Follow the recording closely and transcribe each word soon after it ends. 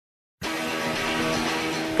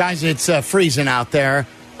Guys, it's freezing out there.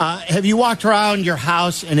 Have you walked around your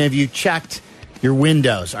house and have you checked your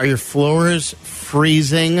windows? Are your floors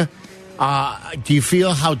freezing? Do you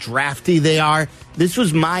feel how drafty they are? This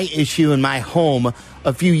was my issue in my home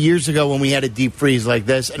a few years ago when we had a deep freeze like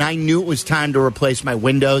this, and I knew it was time to replace my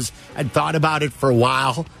windows. I'd thought about it for a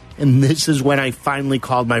while, and this is when I finally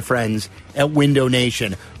called my friends at Window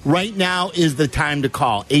Nation. Right now is the time to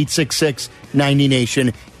call.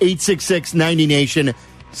 866-90-NATION. 866-90-NATION.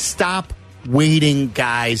 Stop waiting,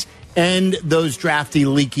 guys. End those drafty,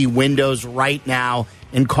 leaky windows right now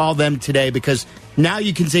and call them today, because now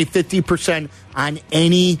you can save 50% on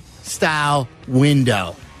any style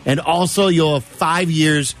window. And also, you'll have 5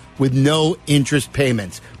 years with no interest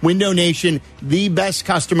payments. Window Nation, the best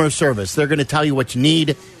customer service. They're going to tell you what you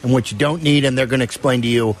need and what you don't need, and they're going to explain to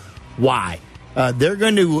you why. They're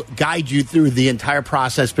going to guide you through the entire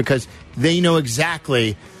process because they know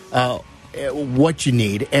exactly what you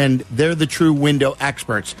need, and they're the true window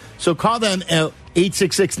experts. So call them at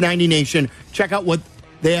 866-90-NATION. Check out what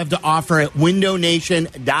they have to offer at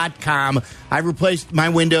windownation.com. I've replaced my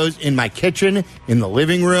windows in my kitchen, in the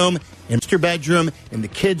living room, in the bedroom, in the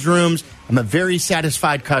kids' rooms. I'm a very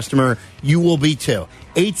satisfied customer. You will be too.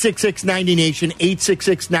 866-90-NATION,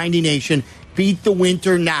 866-90-NATION. Beat the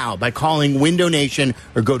winter now by calling Window Nation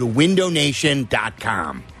or go to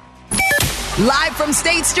windownation.com. Live from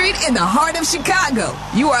State Street in the heart of Chicago,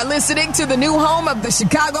 you are listening to the new home of the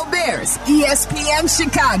Chicago Bears, ESPN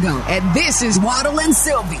Chicago. And this is Waddle and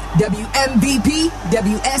Sylvie, WMVP,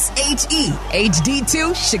 WSHE,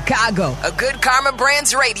 HD2, Chicago, a Good Karma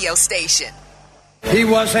Brands radio station. He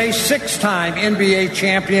was a 6-time NBA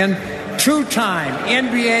champion, 2-time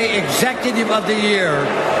NBA Executive of the Year,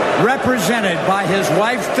 represented by his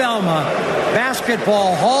wife Thelma,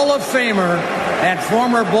 Basketball Hall of Famer, and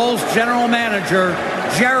former Bulls general manager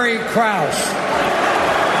Jerry Krause.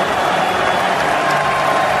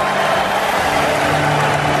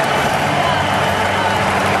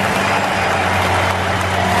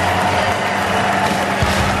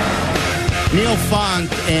 Neil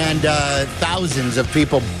Funk and thousands of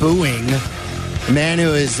people booing a man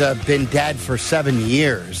who has been dead for 7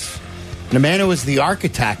 years, and a man who was the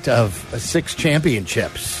architect of 6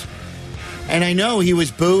 championships. And I know he was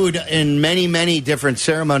booed in many, many different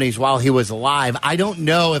ceremonies while he was alive. I don't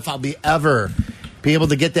know if I'll ever be able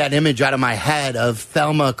to get that image out of my head of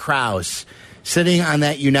Thelma Krause sitting on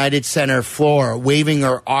that United Center floor, waving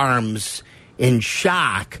her arms in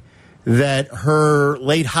shock that her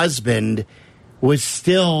late husband was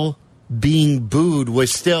still being booed,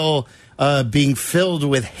 was still being filled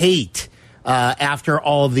with hate after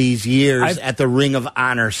all these years at the Ring of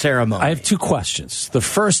Honor ceremony. I have 2 questions. The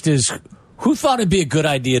first is, who thought it'd be a good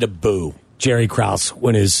idea to boo Jerry Krause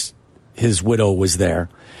when his widow was there?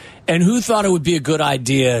 And who thought it would be a good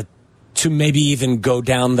idea to maybe even go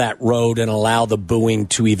down that road and allow the booing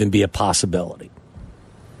to even be a possibility?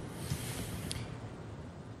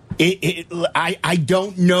 I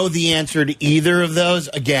don't know the answer to either of those.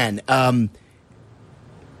 Again,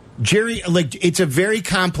 Jerry, it's a very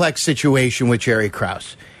complex situation with Jerry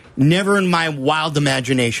Krause. Never in my wild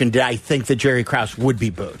imagination did I think that Jerry Krause would be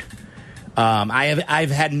booed. I've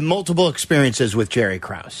had multiple experiences with Jerry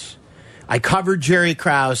Krause. I covered Jerry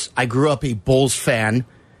Krause. I grew up a Bulls fan.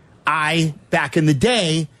 Back in the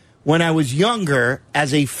day, when I was younger,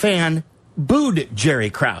 as a fan, booed Jerry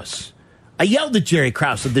Krause. I yelled at Jerry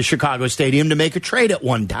Krause at the Chicago Stadium to make a trade at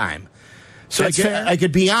one time. So I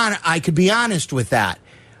could be honest with that.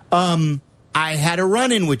 I had a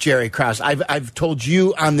run-in with Jerry Krause. I've told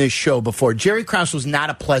you on this show before. Jerry Krause was not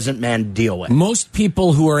a pleasant man to deal with. Most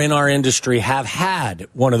people who are in our industry have had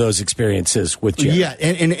one of those experiences with Jerry. Yeah,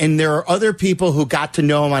 and there are other people who got to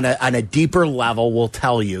know him on a deeper level will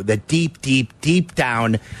tell you that deep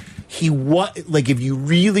down, he was like, if you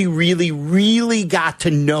really, really, really got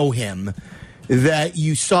to know him, that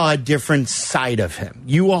you saw a different side of him.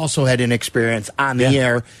 You also had an experience on the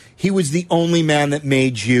air. He was the only man that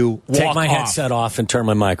made you walk take my off. headset off and turn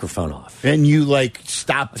my microphone off. And you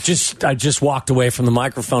stopped. I just walked away from the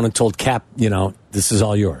microphone and told Cap, this is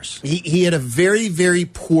all yours. He had a very, very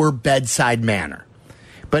poor bedside manner.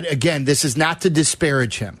 But again, this is not to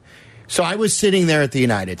disparage him. So I was sitting there at the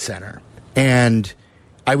United Center, and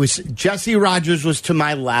Jesse Rogers was to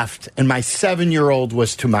my left, and my 7-year-old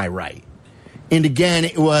was to my right. And again,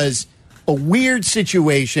 it was a weird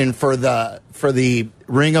situation for the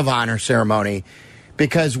Ring of Honor ceremony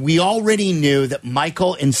because we already knew that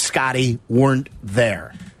Michael and Scotty weren't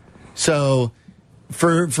there. So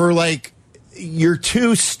for your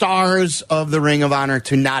 2 stars of the Ring of Honor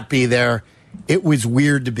to not be there, it was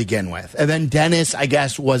weird to begin with. And then Dennis, I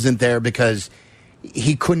guess, wasn't there because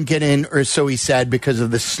he couldn't get in, or so he said, because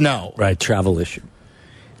of the snow. Right, travel issue.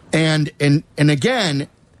 And again,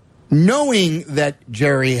 knowing that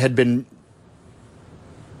Jerry had been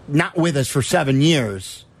not with us for 7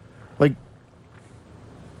 years, like,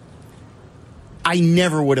 I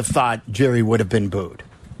never would have thought Jerry would have been booed.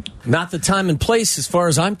 Not the time and place as far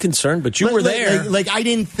as I'm concerned, but you were there. Like, I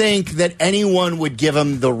didn't think that anyone would give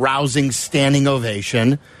him the rousing standing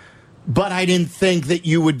ovation, but I didn't think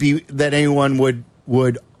that anyone would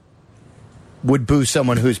boo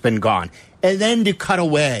someone who's been gone. And then to cut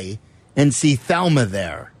away and see Thelma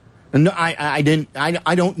there. And I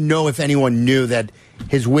don't know if anyone knew that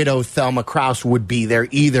his widow, Thelma Krause, would be there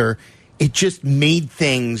either. It just made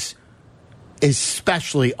things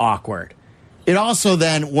especially awkward. It also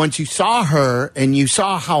then, once you saw her and you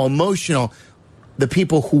saw how emotional the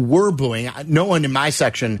people who were booing, no one in my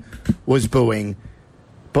section was booing,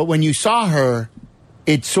 but when you saw her,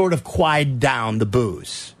 it sort of quieted down the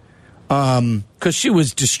boos. Because she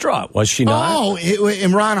was distraught, was she not? Oh,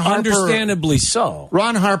 and Ron Harper... Understandably so.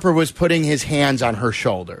 Ron Harper was putting his hands on her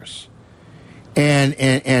shoulders and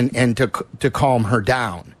to calm her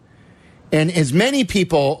down. And as many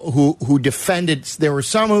people who defended... There were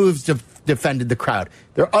some who have defended the crowd.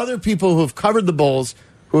 There are other people who have covered the Bulls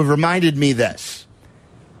who have reminded me this,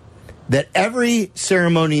 that every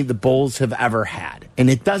ceremony the Bulls have ever had, and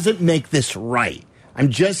it doesn't make this right. I'm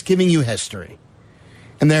just giving you history.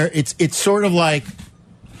 And it's sort of like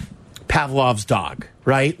Pavlov's dog,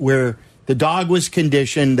 right? Where the dog was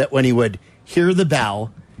conditioned that when he would hear the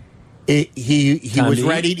bell, he was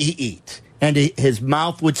ready to eat. And his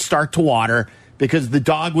mouth would start to water because the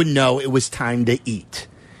dog would know it was time to eat.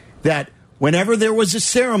 That whenever there was a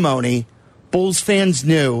ceremony, Bulls fans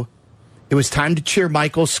knew it was time to cheer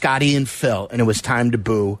Michael, Scotty, and Phil, and it was time to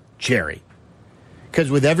boo Jerry.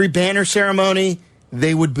 Because with every banner ceremony,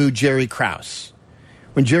 they would boo Jerry Krause.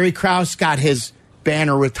 When Jerry Krause got his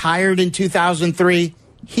banner retired in 2003,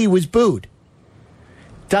 he was booed.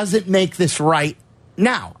 Doesn't make this right.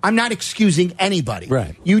 Now, I'm not excusing anybody.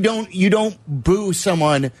 Right. You don't boo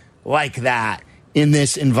someone like that in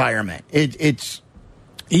this environment. It's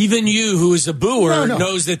even you, who is a booer,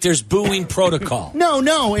 knows that there's booing protocol.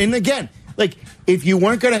 No. And again, like, if you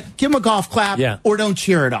weren't going to give him a golf clap or don't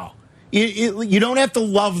cheer at all. You don't have to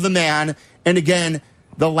love the man. And again,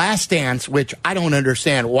 The Last Dance, which I don't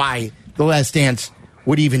understand why The Last Dance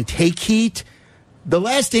would even take heat. The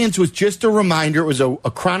Last Dance was just a reminder. It was a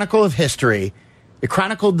chronicle of history. It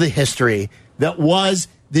chronicled the history that was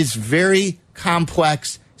this very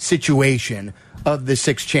complex situation of the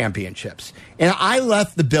 6 championships. And I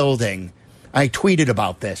left the building, I tweeted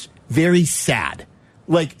about this, very sad.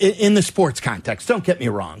 Like, in the sports context, don't get me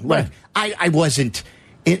wrong. Like, I wasn't,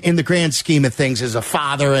 in the grand scheme of things, as a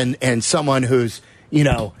father and someone who's,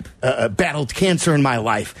 battled cancer in my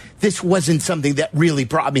life, this wasn't something that really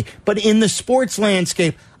brought me. But in the sports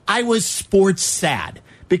landscape, I was sports sad.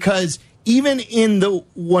 Because even in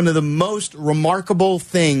one of the most remarkable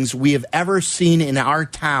things we have ever seen in our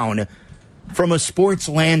town from a sports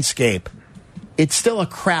landscape, it's still a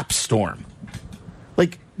crap storm.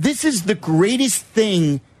 Like, this is the greatest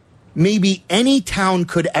thing maybe any town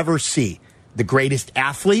could ever see. The greatest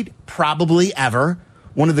athlete probably ever.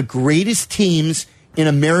 One of the greatest teams in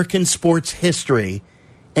American sports history.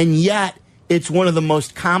 And yet, it's one of the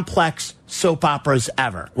most complex soap operas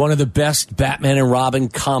ever. One of the best Batman and Robin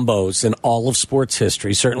combos in all of sports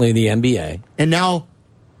history, certainly in the NBA. And now,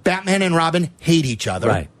 Batman and Robin hate each other.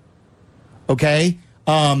 Right. Okay?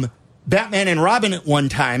 Batman and Robin at one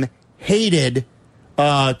time hated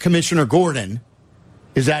Commissioner Gordon.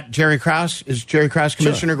 Is that Jerry Krause? Is Jerry Krause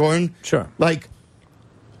Commissioner Gordon? Sure. Like,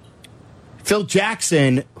 Phil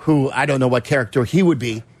Jackson, who I don't know what character he would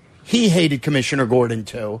be, he hated Commissioner Gordon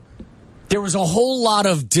too. There was a whole lot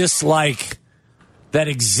of dislike that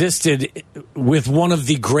existed with one of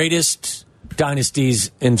the greatest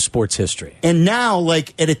dynasties in sports history. And now,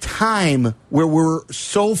 like, at a time where we're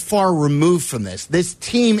so far removed from this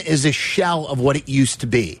team is a shell of what it used to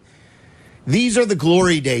be. These are the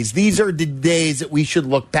glory days. These are the days that we should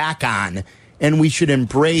look back on and we should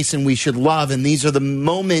embrace and we should love. And these are the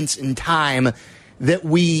moments in time that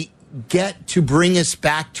we get to bring us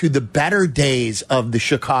back to the better days of the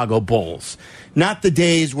Chicago Bulls. Not the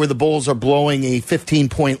days where the Bulls are blowing a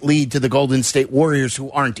 15-point lead to the Golden State Warriors, who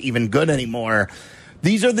aren't even good anymore.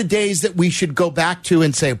 These are the days that we should go back to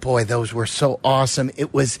and say, boy, those were so awesome.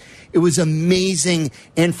 It was amazing.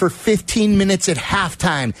 And for 15 minutes at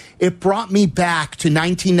halftime, it brought me back to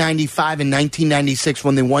 1995 and 1996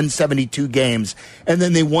 when they won 72 games. And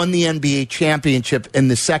then they won the NBA championship in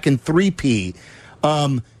the second 3P.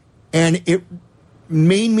 And it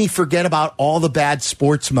made me forget about all the bad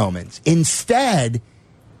sports moments. Instead,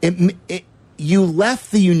 you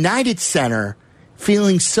left the United Center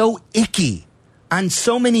feeling so icky on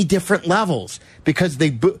so many different levels because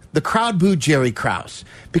the crowd booed Jerry Krause,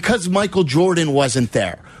 because Michael Jordan wasn't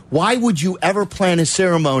there. Why would you ever plan a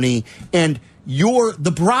ceremony and you're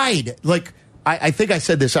the bride? Like, I think I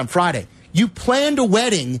said this on Friday. You planned a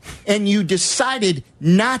wedding and you decided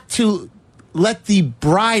not to let the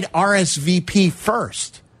bride RSVP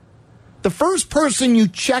first. The first person you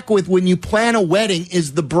check with when you plan a wedding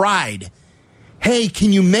is the bride. Hey,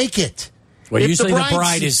 can you make it? Well, usually the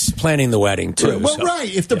bride is planning the wedding, too. Well, so.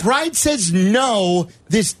 Right. If the bride says, no,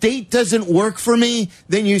 this date doesn't work for me,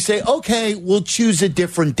 then you say, okay, we'll choose a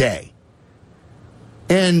different day.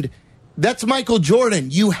 And that's Michael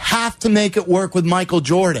Jordan. You have to make it work with Michael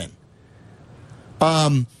Jordan.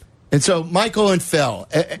 And so Michael and Phil,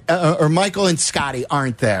 or Michael and Scotty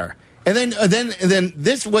aren't there. And then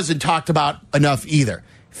this wasn't talked about enough either.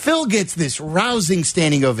 Phil gets this rousing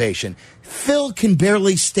standing ovation. Phil can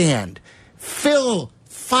barely stand. Phil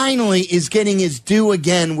finally is getting his due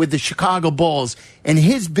again with the Chicago Bulls and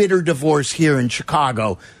his bitter divorce here in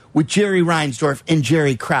Chicago with Jerry Reinsdorf and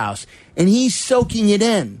Jerry Krause. And he's soaking it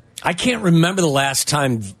in. I can't remember the last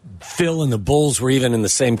time Phil and the Bulls were even in the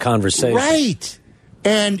same conversation. Right.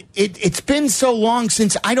 And it's been so long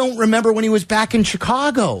since I don't remember when he was back in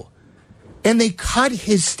Chicago. And they cut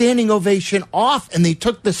his standing ovation off, and they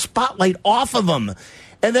took the spotlight off of him.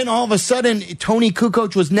 And then all of a sudden, Tony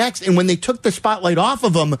Kukoc was next, and when they took the spotlight off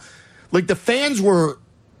of him, like the fans were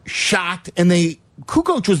shocked, and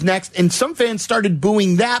Kukoc was next, and some fans started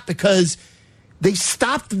booing that because they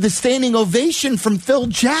stopped the standing ovation from Phil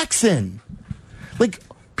Jackson. Like,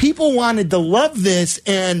 people wanted to love this,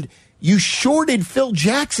 and you shorted Phil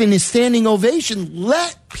Jackson his standing ovation.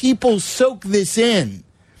 Let people soak this in.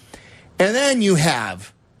 And then you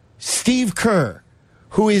have Steve Kerr,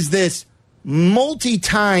 who is this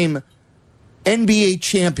multi-time NBA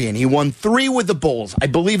champion. He won 3 with the Bulls. I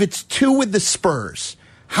believe it's 2 with the Spurs.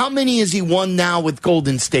 How many has he won now with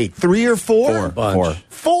Golden State? 3 or 4? 4.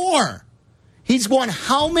 4. He's won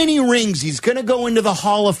how many rings? He's going to go into the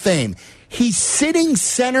Hall of Fame. He's sitting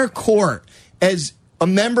center court as a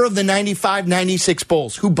member of the 95-96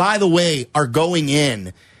 Bulls, who, by the way, are going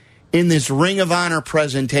in this Ring of Honor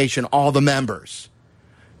presentation, all the members.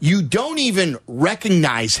 You don't even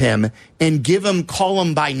recognize him and call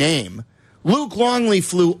him by name. Luke Longley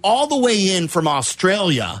flew all the way in from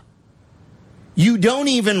Australia. You don't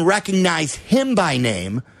even recognize him by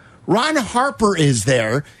name. Ron Harper is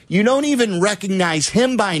there. You don't even recognize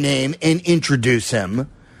him by name and introduce him.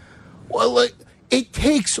 Well, it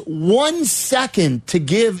takes 1 second to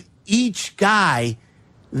give each guy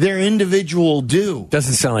their individual due.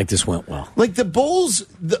 Doesn't sound like this went well. Like the Bulls,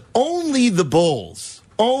 only the Bulls.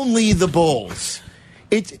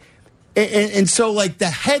 And so like the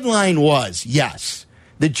headline was, yes,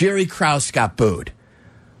 that Jerry Krause got booed.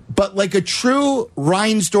 But like a true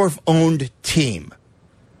Reinsdorf-owned team,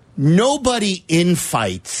 nobody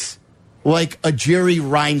infights like a Jerry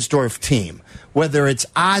Reinsdorf team. Whether it's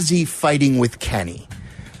Ozzy fighting with Kenny,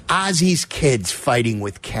 Ozzy's kids fighting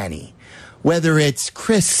with Kenny, whether it's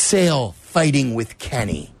Chris Sale fighting with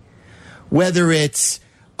Kenny, whether it's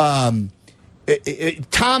Tom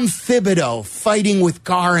Thibodeau fighting with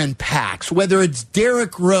Gar and Pax, whether it's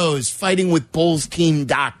Derrick Rose fighting with Bulls team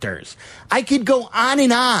doctors. I could go on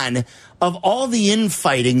and on of all the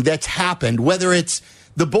infighting that's happened, whether it's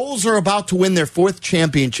the Bulls are about to win their 4th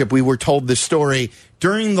championship. We were told this story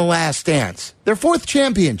during the Last Dance. Their 4th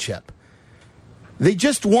championship. They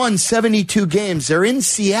just won 72 games. They're in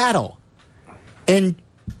Seattle. And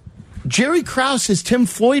Jerry Krause has Tim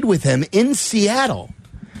Floyd with him in Seattle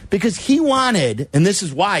because he wanted, and this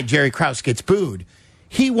is why Jerry Krause gets booed,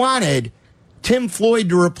 he wanted Tim Floyd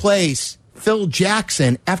to replace Phil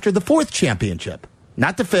Jackson after the 4th championship.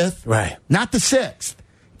 Not the 5th. Right. Not the 6th.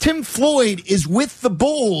 Tim Floyd is with the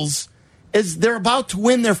Bulls as they're about to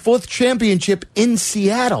win their 4th championship in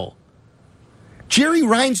Seattle. Jerry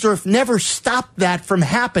Reinsdorf never stopped that from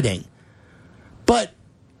happening. But,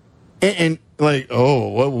 and like,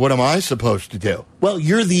 oh, what am I supposed to do? Well,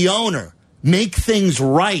 you're the owner. Make things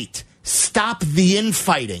right. Stop the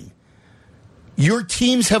infighting. Your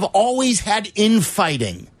teams have always had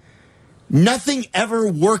infighting. Nothing ever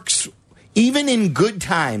works. Even in good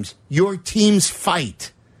times, your teams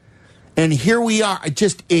fight. And here we are.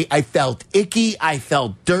 I felt icky. I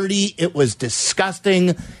felt dirty. It was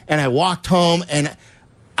disgusting. And I walked home and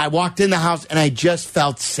I walked in the house and I just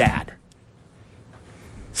felt sad.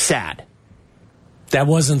 Sad. That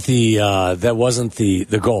wasn't the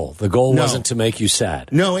goal. The goal wasn't to make you sad.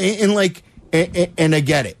 No, and like and I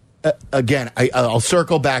get it. Again, I'll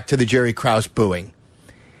circle back to the Jerry Krause booing.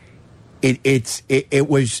 It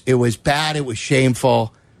was bad. It was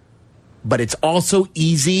shameful, but it's also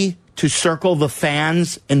easy to circle the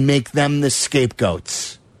fans and make them the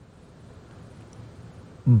scapegoats.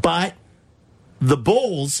 But the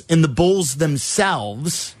Bulls and the Bulls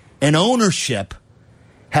themselves and ownership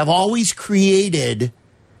have always created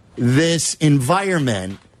this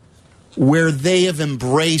environment where they have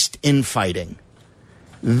embraced infighting.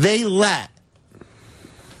 They let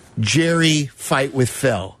Jerry fight with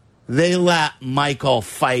Phil. They let Michael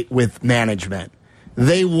fight with management.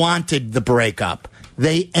 They wanted the breakup.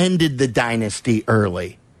 They ended the dynasty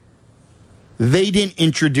early. They didn't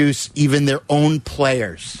introduce even their own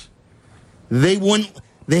players. They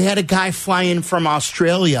had a guy fly in from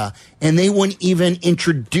Australia, and they wouldn't even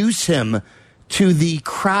introduce him to the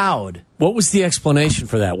crowd. What was the explanation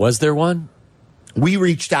for that? Was there one? We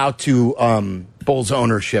reached out to Bulls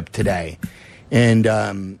ownership today, and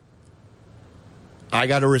I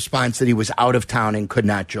got a response that he was out of town and could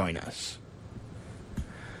not join us.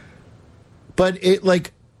 But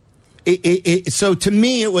so to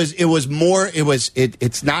me,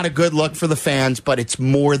 it's not a good look for the fans, but it's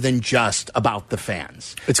more than just about the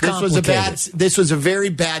fans. This was a very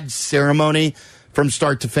bad ceremony from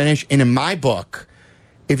start to finish. And in my book,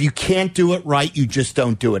 if you can't do it right, you just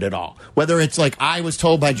don't do it at all. Whether it's like I was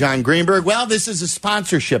told by John Greenberg, well, this is a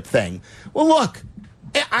sponsorship thing. Well, look,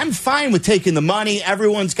 I'm fine with taking the money.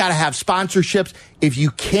 Everyone's got to have sponsorships. If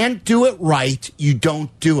you can't do it right, you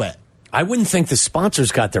don't do it. I wouldn't think the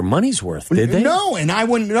sponsors got their money's worth, did they? No, and I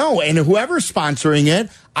wouldn't know. And whoever's sponsoring it,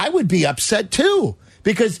 I would be upset too,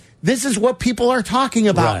 because this is what people are talking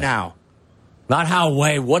about now. Not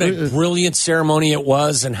what a brilliant ceremony it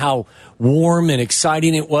was and how warm and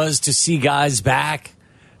exciting it was to see guys back.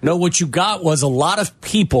 No, what you got was a lot of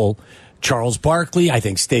people. Charles Barkley, I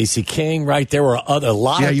think Stacey King, right? There were a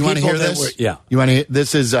lot of people. You want to hear this? You want to hear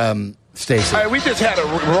this? Is Stacey. We just had a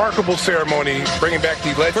remarkable ceremony bringing back the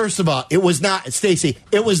legend. First of all, it was not, Stacey,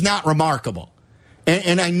 it was not remarkable.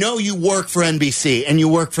 And I know you work for NBC and you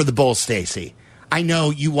work for the Bulls, Stacey. I know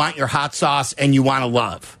you want your hot sauce and you want to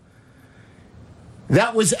love.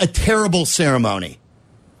 That was a terrible ceremony.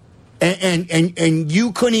 And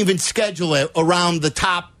you couldn't even schedule it around the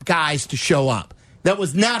top guys to show up. That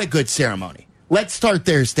was not a good ceremony. Let's start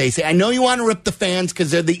there, Stacey. I know you want to rip the fans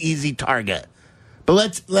because they're the easy target.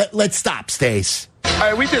 But let's stop, Stace.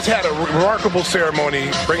 We just had a remarkable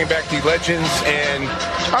ceremony bringing back the legends, and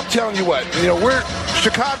I'm telling you what,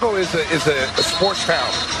 Chicago is a sports town,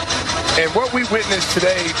 and what we witnessed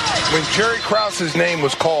today when Jerry Krause's name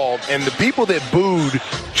was called, and the people that booed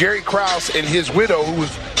Jerry Krause and his widow, who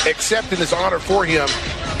was accepting this honor for him,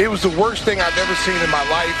 it was the worst thing I've ever seen in my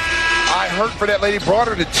life. I hurt for that lady, brought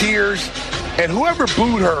her to tears, and whoever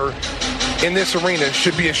booed her in this arena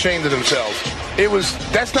should be ashamed of themselves.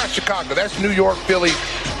 That's not Chicago. That's New York, Philly.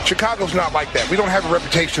 Chicago's not like that. We don't have a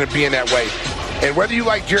reputation of being that way. And whether you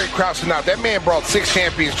like Jerry Krause or not, that man brought 6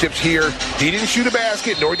 championships here. He didn't shoot a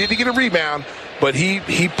basket, nor did he get a rebound, but he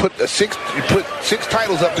put 6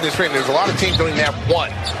 titles up in this ring. There's a lot of teams don't even have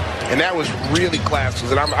one. And that was really classless.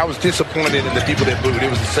 And I was disappointed in the people that booed. It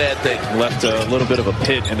was a sad thing. Left a little bit of a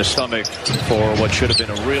pit in the stomach for what should have been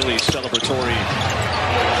a really celebratory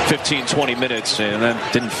 15, 20 minutes, and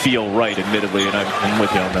that didn't feel right, admittedly, and I'm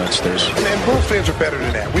with you on that, Stairs. And Bulls fans are better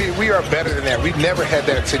than that. We are better than that. We've never had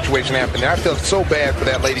that situation happen. And I felt so bad for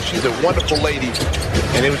that lady. She's a wonderful lady,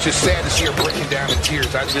 and it was just sad to see her breaking down in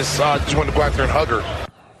tears. I just wanted to go out there and hug her.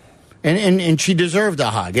 And she deserved a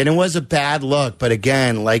hug, and it was a bad look. But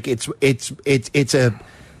again, like it's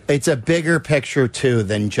a bigger picture too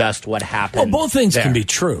than just what happened. Well, both things there. can be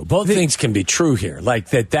true. Both things can be true here. Like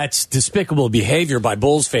that's despicable behavior by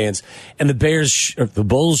Bulls fans, and the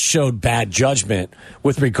Bulls showed bad judgment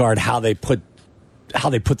with regard how they put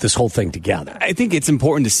this whole thing together. I think it's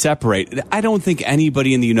important to separate. I don't think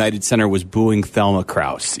anybody in the United Center was booing Thelma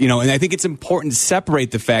Krause. And I think it's important to separate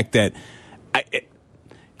the fact that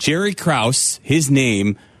Jerry Krause, his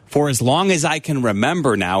name, for as long as I can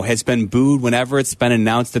remember now, has been booed whenever it's been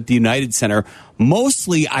announced at the United Center.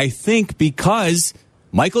 Mostly, I think, because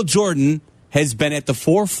Michael Jordan has been at the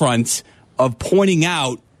forefront of pointing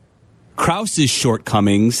out Krause's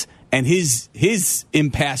shortcomings and his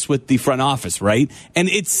impasse with the front office, right? And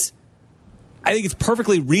I think it's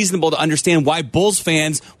perfectly reasonable to understand why Bulls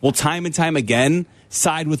fans will time and time again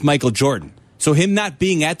side with Michael Jordan. So him not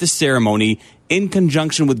being at the ceremony in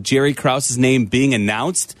conjunction with Jerry Krause's name being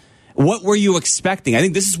announced, what were you expecting? I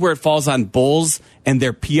think this is where it falls on Bulls and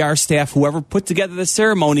their PR staff, whoever put together the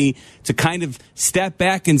ceremony, to kind of step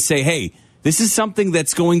back and say, hey, This is something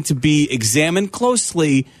that's going to be examined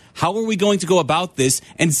closely. How are we going to go about this?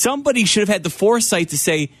 And somebody should have had the foresight to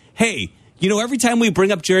say, hey, every time we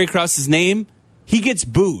bring up Jerry Krause's name, he gets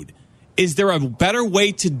booed. Is there a better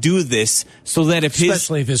way to do this so that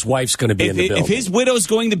especially if his wife's going to be in the building? If his widow's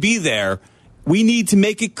going to be there, we need to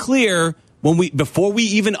make it clear before we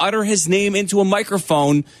even utter his name into a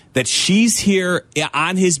microphone that she's here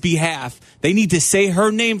on his behalf. They need to say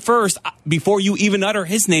her name first before you even utter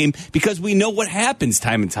his name, because we know what happens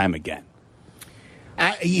time and time again.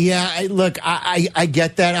 Look, I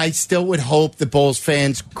get that. I still would hope the Bulls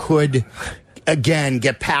fans could, again,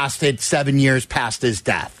 get past it 7 years past his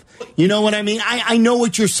death. You know what I mean? I know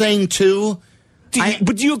what you're saying, too.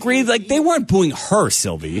 But do you agree? Like, they weren't booing her,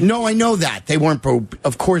 Sylvie. No, I know that. They weren't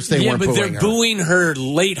of course they weren't booing her. Yeah, but they're booing her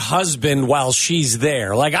late husband while she's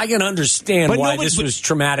there. Like, I can understand why this was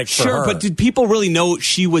traumatic for her. Sure, but did people really know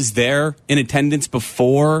she was there in attendance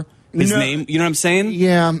before his name? You know what I'm saying?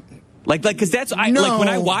 Yeah. Like, because that's like when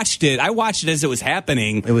I watched it as it was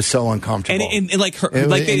happening. It was so uncomfortable, and like her,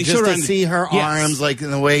 they just to see her arms, like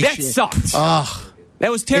in the way that sucked. Ugh. That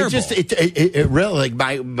was terrible. It really,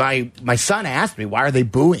 like, my son asked me, why are they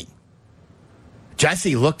booing?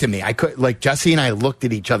 Jesse looked at me. Jesse and I looked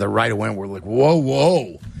at each other right away and we're like,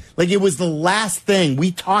 whoa. Like, it was the last thing. We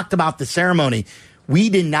talked about the ceremony.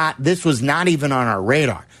 This was not even on our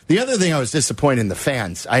radar. The other thing I was disappointed in the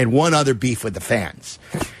fans, I had one other beef with the fans,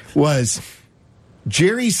 was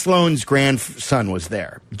Jerry Sloan's grandson was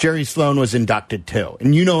there. Jerry Sloan was inducted too.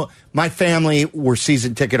 And my family were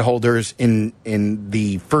season ticket holders in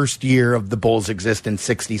the first year of the Bulls' existence,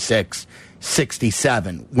 66,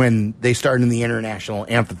 67, when they started in the International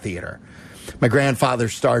Amphitheater. My grandfather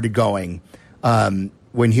started going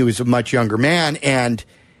when he was a much younger man, and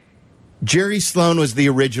Jerry Sloan was the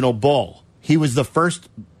original Bull. He was the first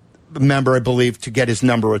member, I believe, to get his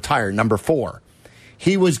number retired, number 4.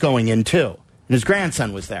 He was going in too. And his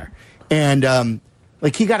grandson was there. And,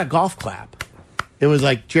 he got a golf clap. It was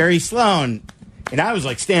like Jerry Sloan. And I was,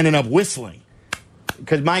 standing up whistling.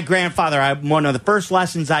 Because my grandfather, one of the first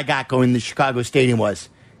lessons I got going to Chicago Stadium was,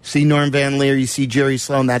 see Norm Van Leer, you see Jerry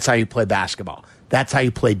Sloan, that's how you play basketball. That's how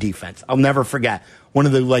you play defense. I'll never forget. One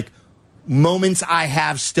of the, moments I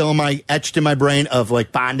have still etched in my brain of,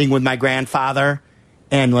 bonding with my grandfather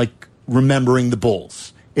and, remembering the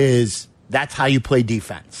Bulls is that's how you play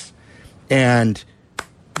defense. And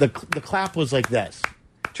the clap was like this.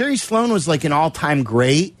 Jerry Sloan was an all-time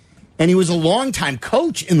great, and he was a long-time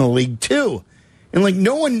coach in the league too. And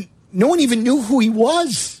no one even knew who he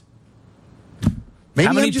was. Maybe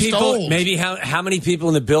how many I'm just people? old. Maybe how many people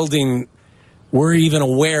in the building were even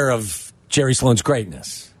aware of Jerry Sloan's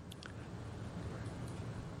greatness?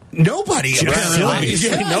 Nobody. Apparently.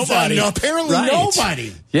 Nobody. Apparently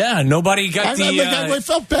nobody. Yeah, nobody got I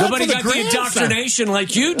felt bad nobody for got the the indoctrination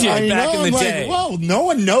like you did back in the day. Whoa, no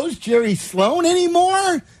one knows Jerry Sloan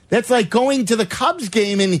anymore? That's like going to the Cubs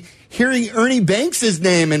game and hearing Ernie Banks'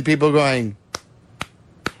 name and people going.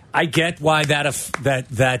 I get why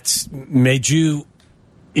that made you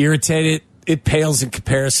irritated. It pales in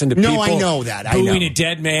comparison to people. No, I know that. Booing a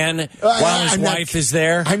dead man while his wife is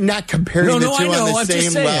there. I'm not comparing the two on the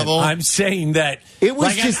same level. I'm saying that it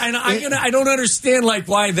was I don't understand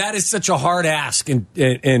why that is such a hard ask in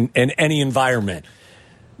any environment.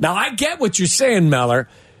 Now I get what you're saying, Meller.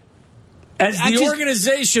 As the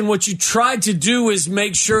organization, what you tried to do is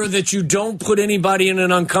make sure that you don't put anybody in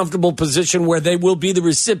an uncomfortable position where they will be the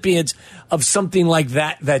recipients of something like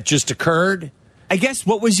that just occurred. I guess,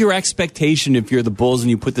 what was your expectation if you're the Bulls and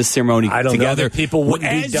you put this ceremony together? I don't know that people wouldn't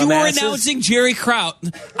be dumbasses. As you were announcing Jerry Krause,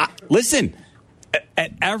 listen,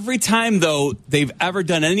 at every time, though, they've ever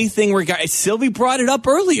done anything Sylvie brought it up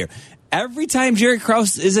earlier. Every time Jerry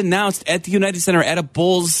Krause is announced at the United Center at a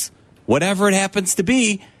Bulls, whatever it happens to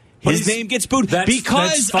be, his name gets booed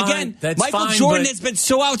because, again, Michael Jordan has been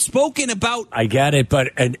so outspoken about. I get it,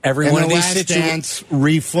 but every one of these situations,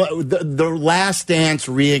 the Last Dance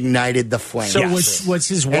reignited the flame. So was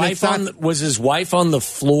his wife on the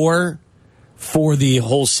floor for the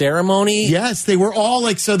whole ceremony? Yes, they were all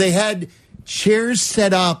so they had chairs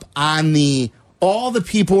set up on all the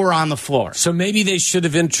people were on the floor. So maybe they should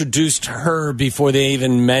have introduced her before they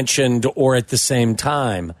even mentioned or at the same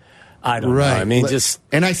time. I don't know. I mean,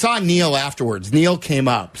 and I saw Neil afterwards. Neil came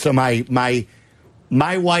up. So my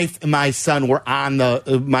wife and my son were on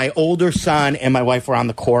my older son and my wife were on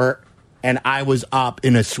the court, and I was up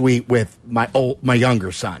in a suite with my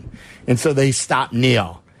younger son. And so they stopped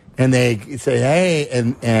Neil and they say,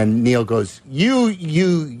 "Hey," and Neil goes, "You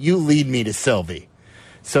lead me to Sylvie."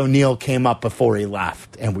 So Neil came up before he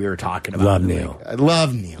left, and we were talking about Neil. I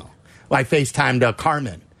love Neil. Well, I FaceTimed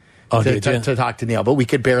Carmen. to talk to Neil, but we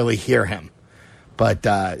could barely hear him. But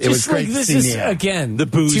it was great to see Neil. Again, the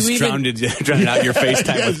booze drowned out your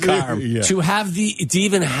FaceTime with Carm. Yeah. To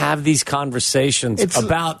even have these conversations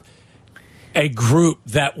about a group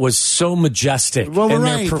that was so majestic in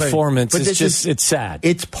their performance, it's sad.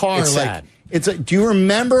 It's par. It's sad. Do you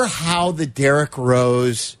remember how the Derrick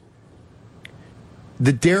Rose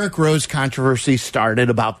controversy started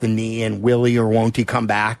about the knee and will he or won't he come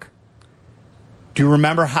back? Do you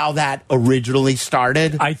remember how that originally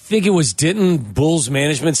started? I think it was, didn't Bulls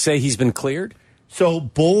management say he's been cleared? So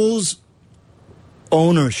Bulls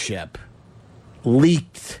ownership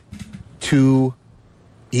leaked to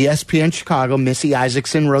ESPN Chicago. Missy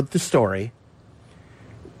Isaacson wrote the story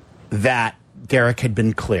that Derrick had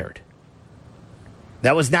been cleared.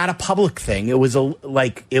 That was not a public thing. It was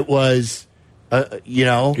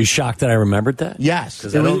You shocked that I remembered that? Yes.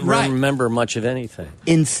 Because I don't remember much of anything.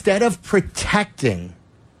 Instead of protecting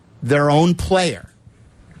their own player,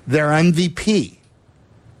 their MVP,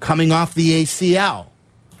 coming off the ACL,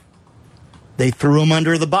 they threw him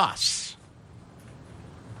under the bus.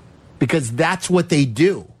 Because that's what they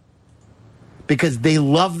do. Because they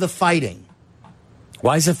love the fighting.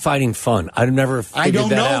 Why is it fighting fun? I've never figured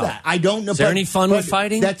that out. I don't know. Is there any fun with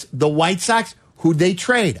fighting? That's the White Sox. Who'd they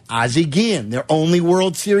trade? Ozzie Guillen, their only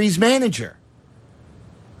World Series manager.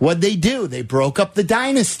 What'd they do? They broke up the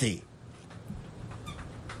dynasty.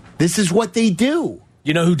 This is what they do.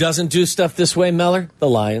 You know who doesn't do stuff this way, Meller? The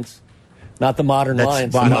Lions. Not the modern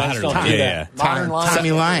Lions. The Lions don't do that. Modern Lions.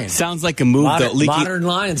 Tommy Lion. Sounds like a move that modern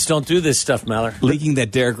Lions don't do this stuff, Meller. Leaking that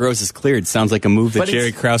Derrick Rose is cleared sounds like a move that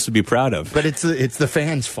Jerry Krause would be proud of. But it's the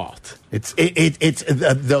fans' fault. It's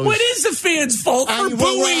those. What is the fans' fault for booing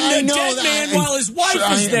the dead man while his wife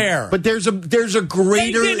was there? But there's a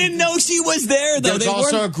greater. They didn't know she was there, though. There's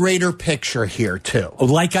also a greater picture here too.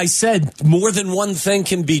 Like I said, more than one thing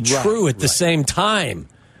can be true at the same time.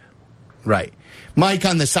 Right. Mike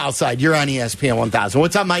on the South Side, you're on ESPN 1000.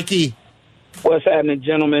 What's up, Mikey? What's happening,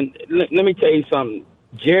 gentlemen? Let me tell you something.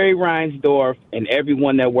 Jerry Reinsdorf and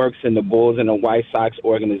everyone that works in the Bulls and the White Sox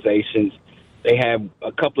organizations, they have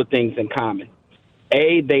a couple of things in common.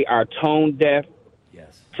 A, they are tone deaf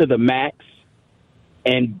to the max.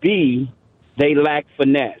 And B, they lack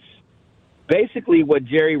finesse. Basically, what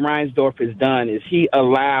Jerry Reinsdorf has done is he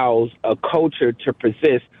allows a culture to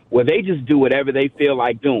persist where they just do whatever they feel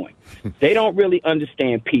like doing. They don't really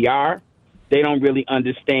understand PR. They don't really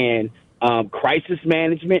understand crisis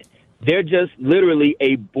management. They're just literally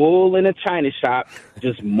a bull in a china shop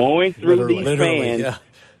just mowing through these fans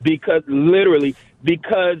because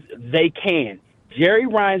they can. Jerry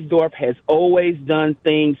Reinsdorf has always done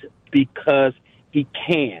things because he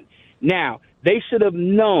can. Now, they should have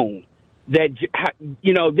known that,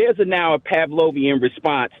 there's now a Pavlovian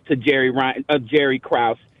response to Jerry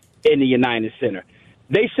Krause in the United Center.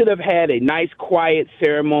 They should have had a nice, quiet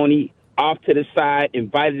ceremony off to the side,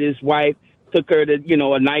 invited his wife, took her to,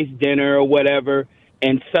 a nice dinner or whatever,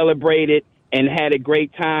 and celebrated and had a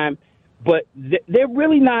great time. But they're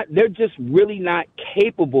just really not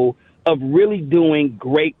capable of really doing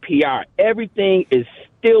great PR. Everything is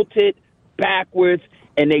stilted, backwards,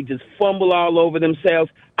 and they just fumble all over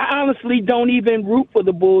themselves. I honestly don't even root for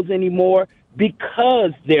the Bulls anymore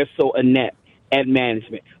because they're so inept at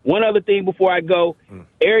management. One other thing before I go,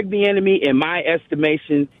 Eric Bieniemy, in my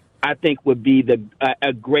estimation, I think would be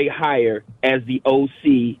a great hire as the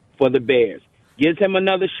OC for the Bears. Gives him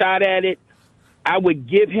another shot at it. I would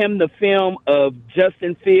give him the film of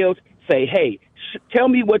Justin Fields, say, hey, tell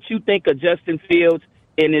me what you think of Justin Fields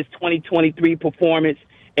in his 2023 performance,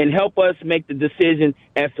 and help us make the decision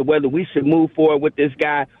as to whether we should move forward with this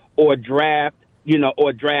guy or draft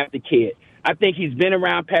the kid. I think he's been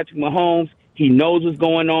around Patrick Mahomes. He knows what's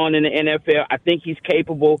going on in the NFL. I think he's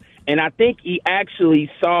capable, and I think he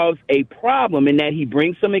actually solves a problem in that he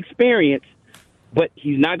brings some experience, but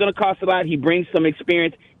he's not going to cost a lot. He brings some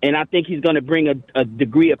experience, and I think he's going to bring a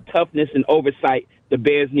degree of toughness and oversight the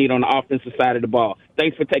Bears need on the offensive side of the ball.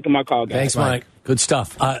 Thanks for taking my call, guys. Thanks, Mike. Good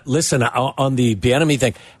stuff. Listen, on the Bieniemy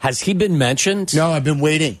thing, has he been mentioned? No, I've been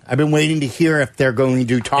waiting. to hear if they're going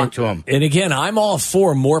to talk to him. And again, I'm all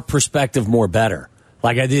for more perspective, more better.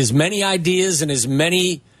 Like, as many ideas and as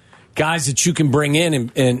many guys that you can bring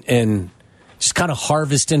in and just kind of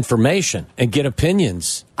harvest information and get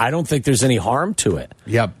opinions. I don't think there's any harm to it.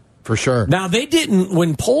 Yep, for sure. Now, they didn't,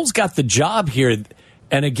 when Poles got the job here,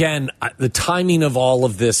 and again, the timing of all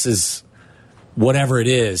of this is whatever it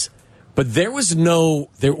is, but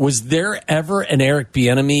was there ever an Eric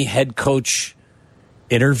Bieniemy head coach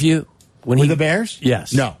interview? With the Bears?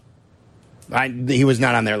 Yes. No. He was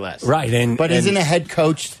not on their list. Right. But isn't a head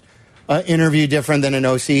coach interview different than an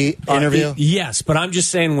OC interview? Yes, but I'm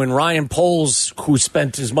just saying when Ryan Poles, who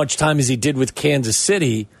spent as much time as he did with Kansas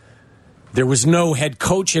City, there was no head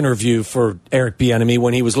coach interview for Eric Bieniemy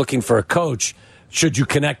when he was looking for a coach. Should you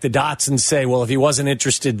connect the dots and say, well, if he wasn't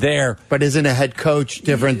interested there. But isn't a head coach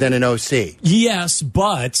different than an OC? Yes,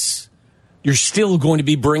 but you're still going to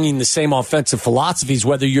be bringing the same offensive philosophies,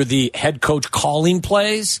 whether you're the head coach calling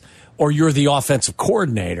plays or you're the offensive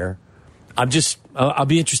coordinator. I'll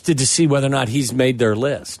be interested to see whether or not he's made their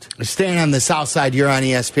list. Stan on the South Side, you're on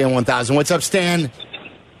ESPN 1000. What's up, Stan?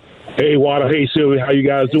 Hey, Water. Hey, Sylvie. How you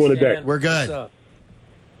guys doing today? We're good.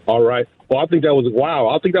 All right. Well, I think that was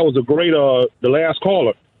a great. The last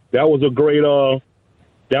caller. That was a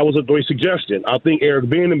great suggestion. I think Eric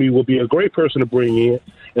Bieniemy would be a great person to bring in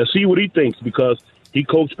and see what he thinks because he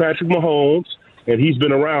coached Patrick Mahomes and he's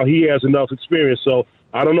been around. He has enough experience. So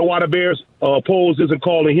I don't know why the Bears Poles isn't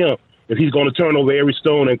calling him if he's going to turn over every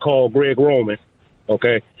stone and call Greg Roman.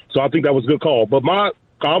 Okay. So I think that was a good call. But I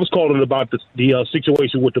was calling about the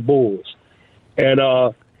situation with the Bulls, and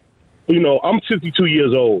I'm 52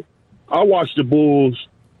 years old. I watched the Bulls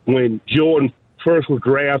when Jordan first was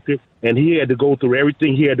drafted, and he had to go through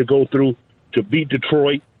everything he had to go through to beat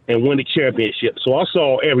Detroit and win the championship. So I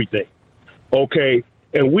saw everything. Okay,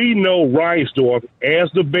 and we know Reinsdorf,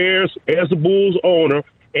 as the Bulls owner,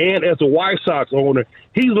 and as the White Sox owner,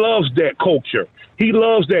 he loves that culture. He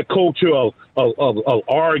loves that culture of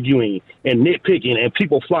arguing and nitpicking and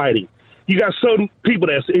people fighting. You got certain people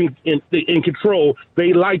that's in control.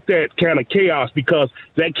 They like that kind of chaos because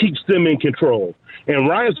that keeps them in control. And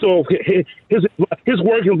Reinsdorf, his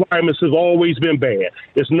work environment has always been bad.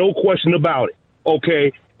 There's no question about it.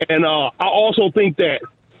 Okay, and I also think that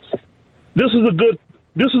this is a good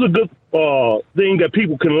thing that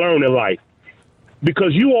people can learn in life.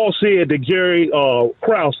 Because you all said that Jerry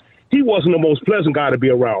Krause, he wasn't the most pleasant guy to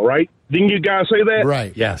be around, right? Didn't you guys say that?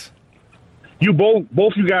 Right. Yes. You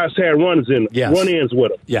both you guys had run-ins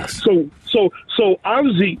with him. Yes. So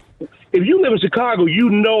obviously, if you live in Chicago,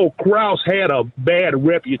 you know Krause had a bad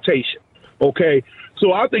reputation. Okay.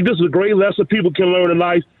 So I think this is a great lesson people can learn in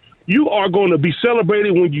life. You are going to be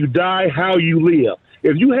celebrated when you die, how you live.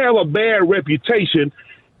 If you have a bad reputation,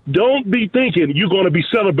 don't be thinking you're going to be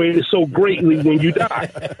celebrated so greatly when you die.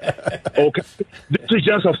 Okay? This is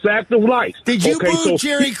just a fact of life. Did you boo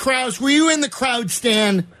Jerry Krause? Were you in the crowd,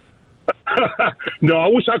 Stan? No, I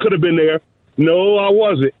wish I could have been there. No, I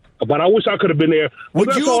wasn't. But I wish I could have been there. But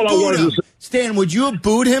Would you have booed him? Stan, would you have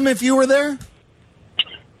booed him if you were there?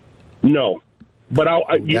 No. But I'll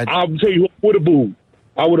tell you who I would have booed.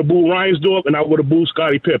 I would have booed Reinsdorf, and I would have booed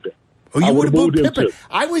Scottie Pippen. Oh, you would have booed Pippen.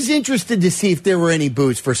 I was interested to see if there were any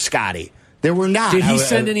boos for Scotty. There were not. Did he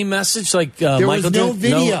send any message like there Michael was no did?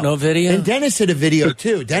 video. No video? And Dennis had a video,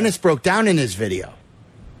 too. Dennis broke down in his video.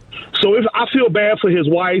 So I feel bad for his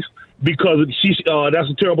wife because that's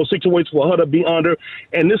a terrible situation for her to be under.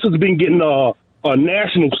 And this has been getting a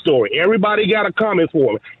national story. Everybody got a comment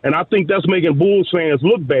for him. And I think that's making Bulls fans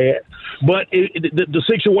look bad. But the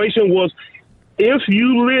situation was, if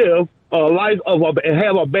you live a life and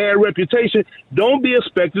have a bad reputation, don't be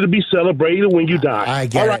expected to be celebrated when you die. I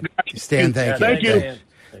get it. Stan, thank you.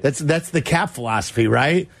 That's the Cap philosophy,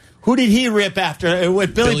 right? Who did he rip after?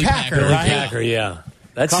 With Billy Packer, right? Billy Packer, yeah.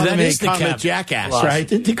 That is the Cap jackass, philosophy. right?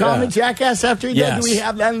 Did he call him a jackass after he did? Do we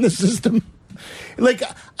have that in the system? Like,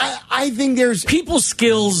 I think there's people's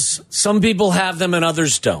skills. Some people have them and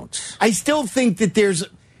others don't. I still think that there's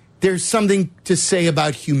something to say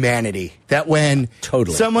about humanity, that when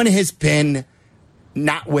someone has been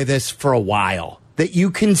not with us for a while, that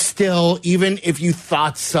you can still, even if you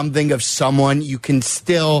thought something of someone, you can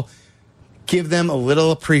still give them a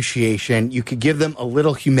little appreciation. You could give them a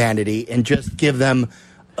little humanity and just give them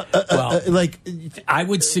I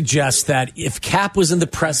would suggest that if Cap was in the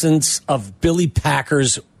presence of Billy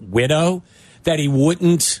Packer's widow, that he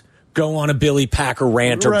wouldn't go on a Billy Packer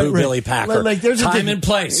rant or boo Billy Packer. There's time and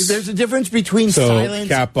place. There's a difference between silence.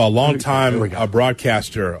 Cap, a longtime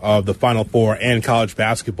broadcaster of the Final Four and college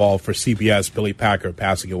basketball for CBS, Billy Packer,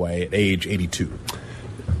 passing away at age 82.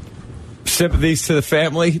 Sympathies to the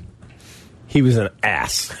family. He was an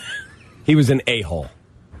ass. He was an a-hole.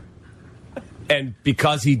 And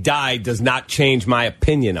because he died does not change my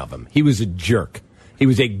opinion of him. He was a jerk. He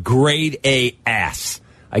was a grade A ass.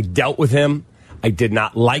 I dealt with him. I did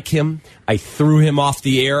not like him. I threw him off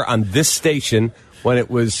the air on this station when it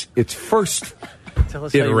was its first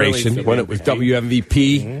iteration, when it was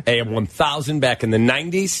WMVP, AM 1000 back in the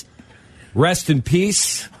 90s. Rest in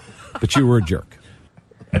peace, but you were a jerk.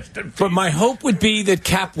 But my hope would be that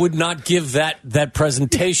Cap would not give that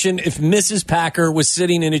presentation if Mrs. Packer was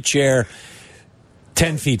sitting in a chair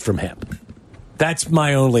 10 feet from him. That's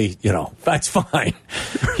my only, that's fine.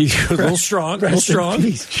 He's a little strong,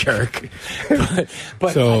 He's jerk.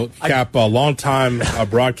 But Cap, a longtime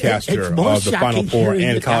broadcaster of the Final Four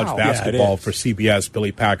and college basketball for CBS,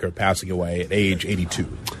 Billy Packer, passing away at age 82.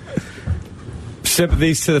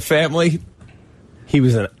 Sympathies to the family. He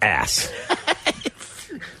was an ass.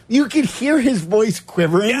 You could hear his voice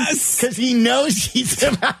quivering. Yes. Because he knows he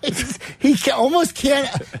almost can't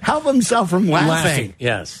help himself from laughing.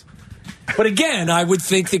 Yes. But again, I would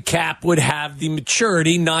think the Cap would have the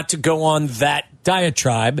maturity not to go on that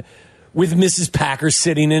diatribe with Mrs. Packer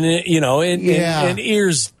sitting in an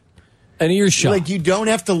earshot. Like, you don't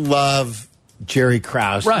have to love Jerry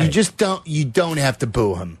Krause. Right. You don't have to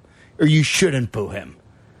boo him. Or you shouldn't boo him.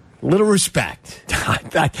 Little respect.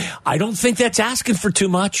 I don't think that's asking for too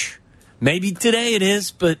much. Maybe today it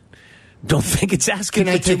is, but don't think it's asking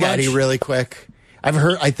for too much. Can I take Eddie really quick? I've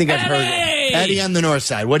heard Eddie on the north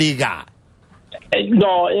side. What do you got?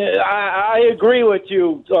 No, I agree with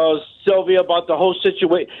you, Sylvia, about the whole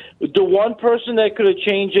situation. The one person that could have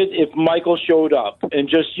changed it if Michael showed up and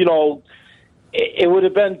just, it would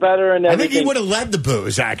have been better. And I think he would have led the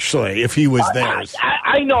boos, actually, if he was there.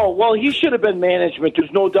 I know. Well, he should have been management.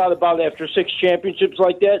 There's no doubt about it after 6 championships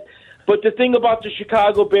like that. But the thing about the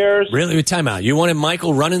Chicago Bears... Really? Time out. You wanted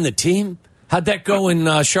Michael running the team? How'd that go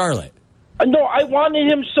in Charlotte? No, I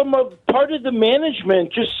wanted him some part of the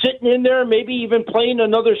management, just sitting in there, maybe even playing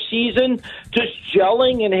another season, just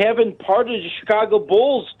gelling and having part of the Chicago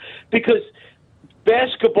Bulls, because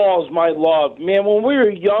basketball is my love. Man, when we were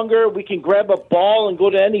younger, we can grab a ball and go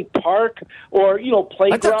to any park or,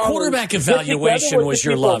 playground. I thought quarterback evaluation was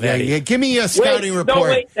your love, Eddie. Yeah, give me a scouting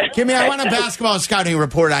report. I want a basketball scouting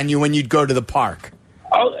report on you when you'd go to the park.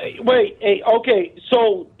 Oh, wait. Hey, okay.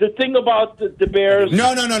 So the thing about the Bears. No.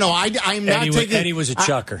 I'm not taking. Eddie was a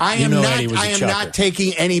chucker. I am not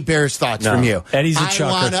taking any Bears thoughts from you. Eddie's a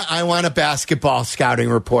chucker. I want a basketball scouting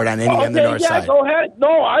report on Eddie on the north side. Go ahead. No,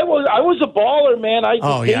 I was a baller, man.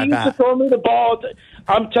 They used to throw me the ball.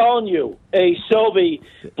 I'm telling you, Sylvie,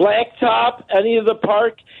 Blacktop, any of the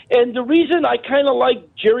park. And the reason I kind of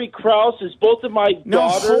like Jerry Krause is both of my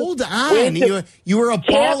daughters. No, hold on. You were a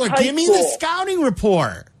baller. Give me the scouting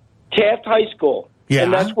report. Taft High School. Yeah.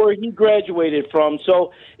 And that's where he graduated from.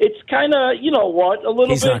 So it's kind of, a little He's bit.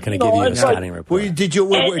 He's not going to give you a scouting report.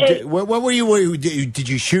 What were you? Did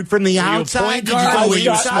you shoot from the outside? Did you go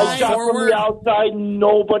I shot from the outside.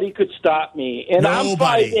 Nobody could stop me. And I'm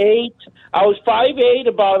 5'8". I was 5'8",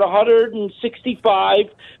 about 165.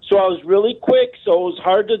 So I was really quick, so it was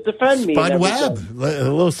hard to defend me. Spud Webb, a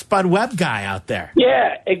little Spud Webb guy out there.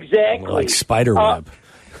 Yeah, exactly. More like Spider Webb.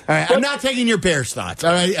 All right, I'm not taking your Bears thoughts.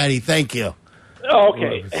 All right, Eddie, thank you.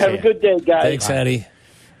 Okay, have a good day, guys. Thanks, Eddie.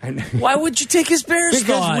 Why would you take his Bears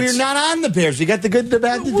thoughts? Because we're not on the Bears. We got the good, the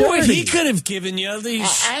bad, the dirty. He could have given you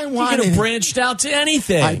these. He could have branched out to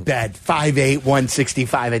anything. I bet 5'8",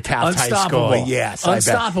 165 at Taft High School. Yes,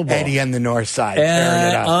 Unstoppable. I bet. Eddie on the north side.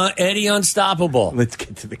 Tearing it up. Eddie Unstoppable. Let's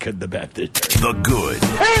get to the good, the bad, the dirty. The good.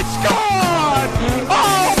 It's gone!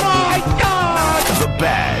 Oh, my God! The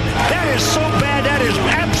bad. That is so bad, that is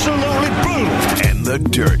absolutely brutal. And the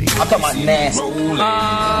dirty. I'm talking about nasty.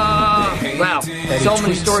 Wow. So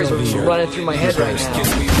many stories are running through my head right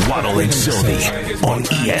now. Waddle and Sylvie on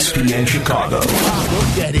ESPN Chicago.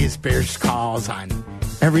 We'll get his Bears calls on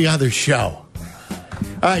every other show.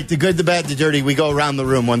 All right, the good, the bad, the dirty. We go around the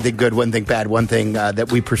room. One thing good, one thing bad, one thing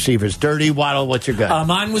that we perceive as dirty. Waddle, what's your good?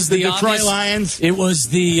 Mine was the Detroit obvious, Lions. It was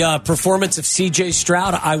the performance of C.J.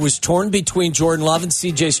 Stroud. I was torn between Jordan Love and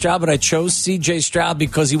C.J. Stroud, but I chose C.J. Stroud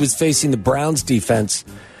because he was facing the Browns defense,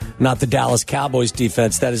 not the Dallas Cowboys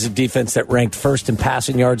defense. That is a defense that ranked first in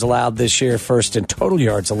passing yards allowed this year, first in total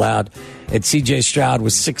yards allowed. And C.J. Stroud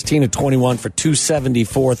was 16 of 21 for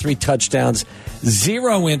 274, 3 touchdowns,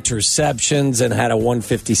 0 interceptions, and had a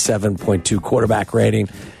 157.2 quarterback rating.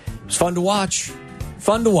 It was fun to watch.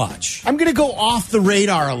 Fun to watch. I'm going to go off the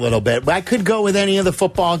radar a little bit. I could go with any of the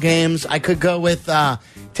football games. I could go with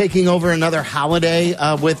taking over another holiday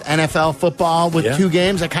with NFL football with 2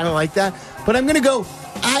 games. I kind of like that. But I'm going to go...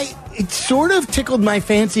 It sort of tickled my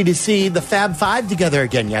fancy to see the Fab Five together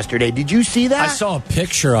again yesterday. Did you see that? I saw a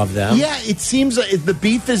picture of them. Yeah, it seems like the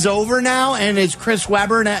beef is over now, and it's Chris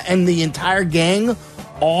Webber and the entire gang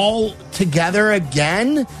all together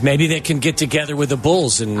again. Maybe they can get together with the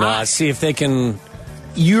Bulls and see if they can.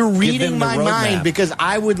 You're reading my mind because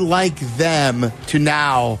I would like them to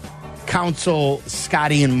now counsel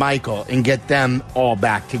Scotty and Michael and get them all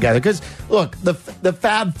back together. Because look, the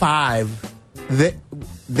Fab Five.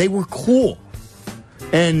 They were cool.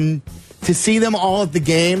 And to see them all at the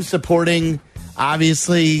game supporting,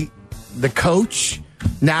 obviously, the coach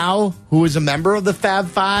now, who is a member of the Fab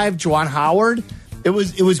Five, Juwan Howard. It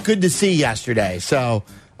was good to see yesterday. So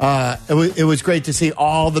it was great to see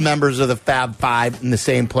all the members of the Fab Five in the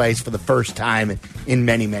same place for the first time in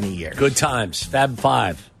many, many years. Good times. Fab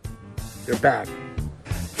Five. They're back.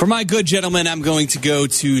 For my good gentlemen, I'm going to go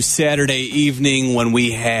to Saturday evening when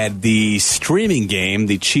we had the streaming game,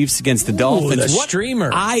 the Chiefs against the Dolphins. What streamer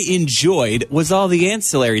I enjoyed was all the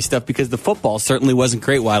ancillary stuff because the football certainly wasn't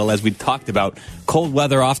great, Waddle, as we talked about. Cold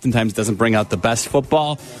weather oftentimes doesn't bring out the best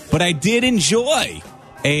football, but I did enjoy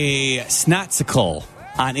a snotsicle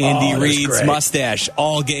on Andy Reid's mustache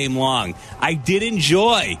all game long. I did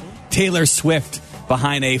enjoy Taylor Swift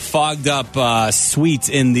behind a fogged up suite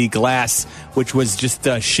in the glass, which was just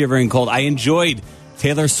shivering cold. I enjoyed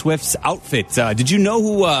Taylor Swift's outfit. Did you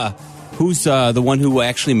know who's the one who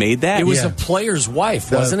actually made that? It was a player's wife,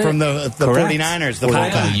 wasn't it? From the 49ers. The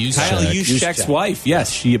Kyle Juszczyk's wife. Yes,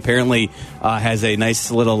 she apparently has a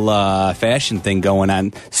nice little fashion thing going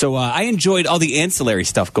on. So I enjoyed all the ancillary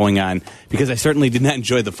stuff going on because I certainly did not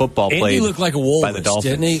enjoy the football play. Andy looked like a walrus,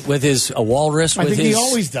 didn't he? With a walrus. I think he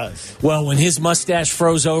always does. Well, when his mustache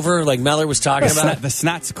froze over, like Meller was talking about, the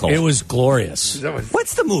snotsicle. It was glorious.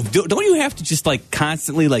 What's the move? Don't you have to just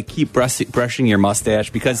constantly keep brushing your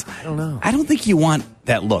mustache? Because I don't know. I don't think you want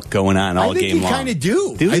that look going on all game long. I think you kind of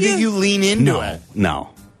do. I think you lean into it. No.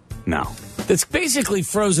 It's basically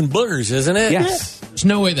frozen boogers, isn't it? Yes. There's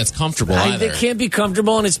no way that's comfortable either. It can't be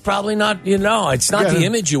comfortable, and it's probably not, it's not the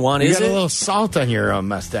image you want, is it? You got a little salt on your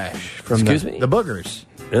mustache from the boogers.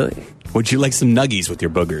 Really? Would you like some nuggies with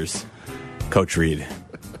your boogers, Coach Reed?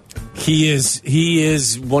 He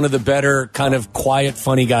is one of the better kind of quiet,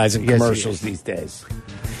 funny guys in commercials these days.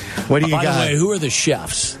 What do you got? By the way, who are the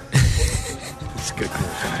chefs? That's a good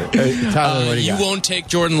question. Tyler, what do you got? Won't take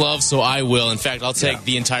Jordan Love, so I will. In fact, I'll take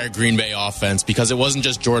the entire Green Bay offense because it wasn't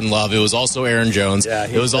just Jordan Love. It was also Aaron Jones. Yeah,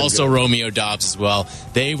 it was also Romeo Doubs as well.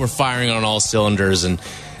 They were firing on all cylinders, and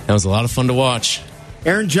that was a lot of fun to watch.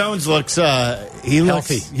 Aaron Jones looks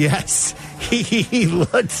healthy. Yes. He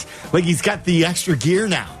looks like he's got the extra gear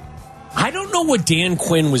now. I don't know what Dan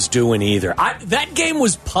Quinn was doing either. That game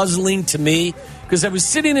was puzzling to me because I was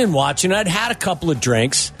sitting and watching. I'd had a couple of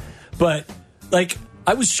drinks, but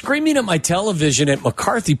I was screaming at my television at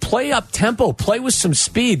McCarthy, play up tempo, play with some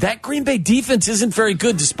speed. That Green Bay defense isn't very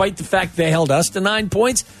good despite the fact they held us to 9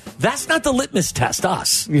 points. That's not the litmus test,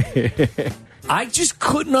 us. I just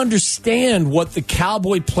couldn't understand what the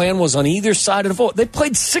Cowboy plan was on either side of the ball. They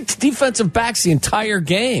played 6 defensive backs the entire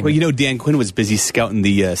game. Well, Dan Quinn was busy scouting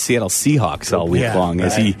the Seattle Seahawks all week long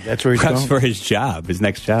as he preps for his job, his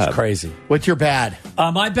next job. It's crazy. What's your bad?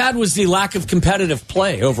 My bad was the lack of competitive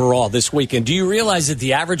play overall this weekend. Do you realize that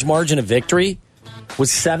the average margin of victory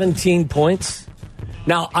was 17 points?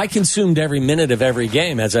 Now, I consumed every minute of every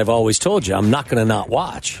game, as I've always told you. I'm not going to not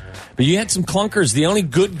watch. But you had some clunkers. The only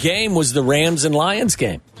good game was the Rams and Lions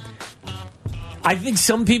game. I think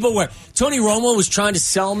some people were... Tony Romo was trying to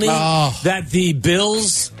sell me that the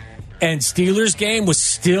Bills and Steelers game was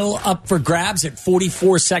still up for grabs at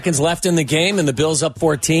 44 seconds left in the game, and the Bills up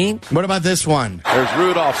 14. What about this one? There's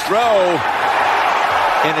Rudolph's throw,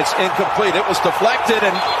 and it's incomplete. It was deflected,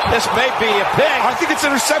 and this may be a pick. I think it's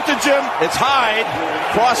intercepted, Jim. It's Hyde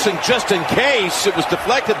crossing just in case. It was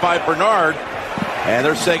deflected by Bernard, and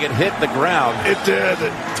they're saying it hit the ground. It did,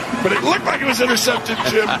 but it looked like it was intercepted,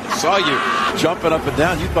 Jim. I saw you jumping up and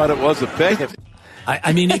down. You thought it was a pick.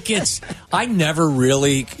 I mean, it gets... I never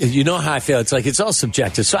really... You know how I feel. It's like it's all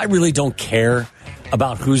subjective, so I really don't care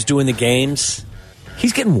about who's doing the games.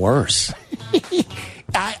 He's getting worse.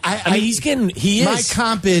 I mean, he's getting... He is. My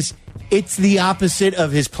comp is... It's the opposite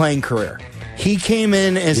of his playing career. He came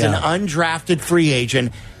in as an undrafted free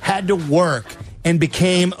agent, had to work, and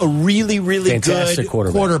became a really, really Fantastic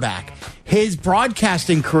good quarterback. His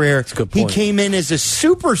broadcasting career, he came in as a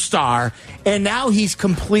superstar, and now he's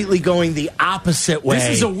completely going the opposite way. This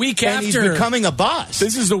is a week and after he's becoming a bust.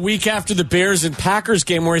 This is the week after the Bears and Packers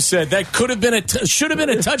game where he said that could have been should have been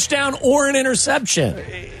a touchdown or an interception.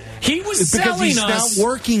 He was selling us not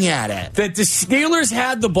working at it. That the Steelers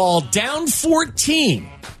had the ball down 14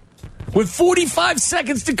 with 45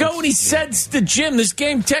 seconds to go, and he said to Jim, "This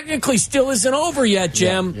game technically still isn't over yet,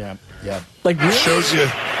 Jim." Yeah. Like really? Shows you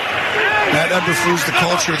Matt Eberflus the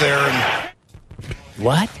culture there. And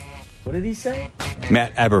what? What did he say?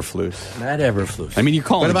 Matt Eberflus. Matt Eberflus. I mean, you're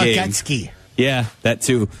calling What about the game. Getsky? Yeah, that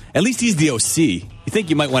too. At least he's the OC. You think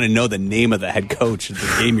you might want to know the name of the head coach of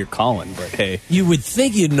the game you're calling, but hey. You would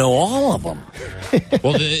think you'd know all of them.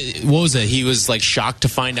 Well, what was it? He was like shocked to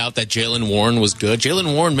find out that Jaylen Warren was good.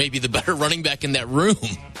 Jaylen Warren may be the better running back in that room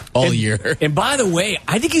all year. And by the way,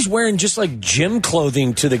 I think he's wearing just like gym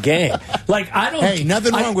clothing to the game. Like I don't. Hey,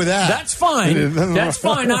 nothing wrong with that. That's fine. That's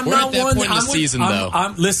fine. I'm We're not at that one. point in the season,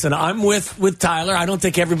 though. Listen, I'm with Tyler. I don't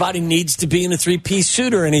think everybody needs to be in a 3-piece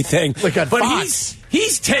suit or anything. Look at but Fox.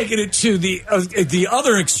 He's taking it to the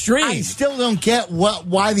other extreme. I still don't get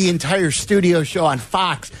why the entire studio show on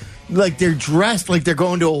Fox, like they're dressed like they're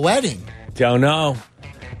going to a wedding. Don't know.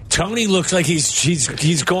 Tony looks like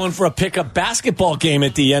he's going for a pickup basketball game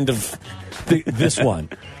at the end of this one.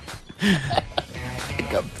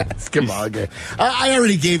 Pickup basketball game. I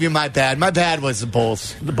already gave you my bad. My bad was the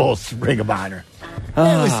Bulls Ring of Honor. It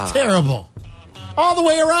was terrible. All the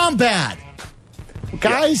way around bad.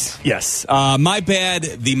 Guys? Yes. My bad,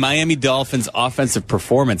 the Miami Dolphins offensive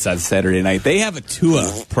performance on Saturday night. They have a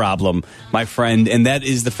Tua problem, my friend, and that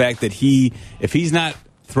is the fact that if he's not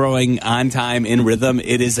throwing on time in rhythm,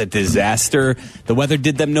 it is a disaster. The weather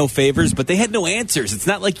did them no favors, but they had no answers. It's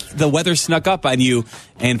not like the weather snuck up on you,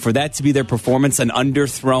 and for that to be their performance, an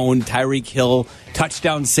underthrown Tyreek Hill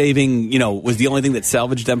touchdown saving, was the only thing that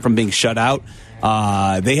salvaged them from being shut out.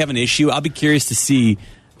 They have an issue. I'll be curious to see.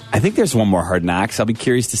 I think there's one more Hard Knocks. I'll be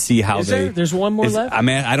curious to see how There's one more left? I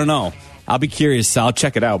mean, I don't know. I'll be curious. I'll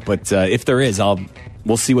check it out. But if there is,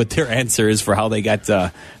 we'll see what their answer is for how they got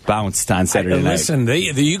bounced on Saturday night. Listen,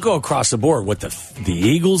 you go across the board. What the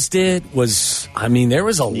Eagles did was, there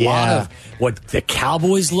was a lot of what the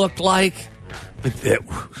Cowboys looked like. The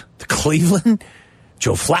Cleveland,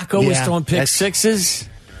 Joe Flacco was throwing pick sixes.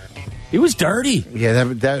 He was dirty. Yeah,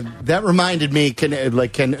 that reminded me.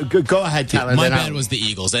 Go ahead, Tyler. My bad was the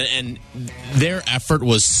Eagles, and their effort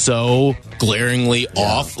was so glaringly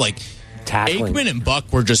off. Like tackling. Aikman and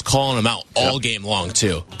Buck were just calling them out all game long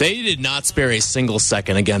too. They did not spare a single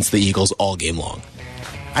second against the Eagles all game long.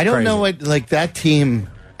 I don't know what that team.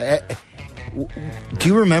 Do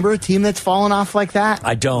you remember a team that's fallen off like that?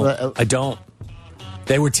 I don't.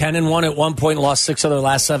 They were 10-1 at one point, lost 6 of their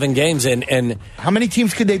last 7 games, and how many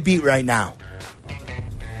teams could they beat right now?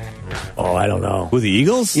 Oh, I don't know. Who, the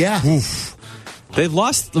Eagles? Yeah. Oof. They've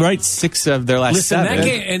lost 6 of their last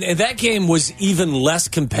 7. That game was even less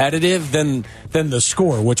competitive than the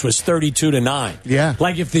score, which was 32-9. Yeah,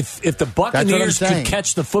 like if the Buccaneers could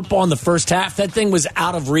catch the football in the first half, that thing was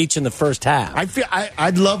out of reach in the first half.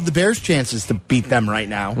 I'd love the Bears' chances to beat them right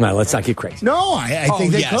now. No, let's not get crazy. No, I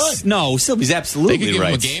think they could. No, Sylvie's absolutely they could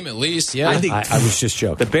right. give them a game at least. Yeah, I was just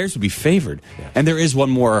joking. The Bears would be favored, and there is one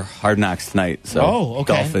more Hard Knocks tonight. So,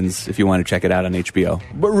 okay. Dolphins, if you want to check it out on HBO.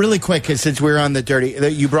 But really quick, because since we're on the dirty,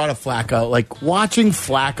 you brought up Flacco. Like watching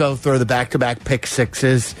Flacco throw the back-to-back pick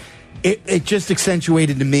sixes, it just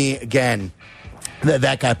accentuated to me again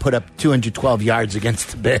that guy put up 212 yards against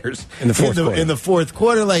the Bears in the fourth quarter. In the fourth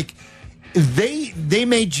quarter, like they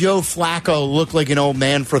made Joe Flacco look like an old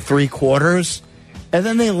man for 3 quarters, and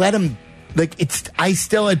then they let him. Like I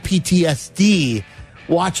still had PTSD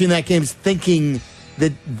watching that game, thinking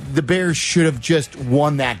that the Bears should have just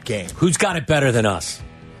won that game. Who's got it better than us?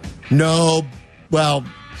 No, well,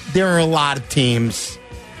 there are a lot of teams.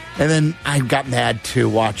 And then I got mad, too,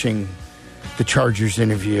 watching the Chargers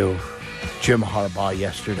interview Jim Harbaugh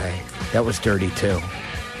yesterday. That was dirty, too.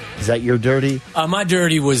 Is that your dirty? My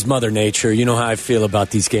dirty was Mother Nature. You know how I feel about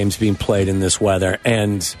these games being played in this weather.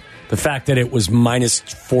 And the fact that it was minus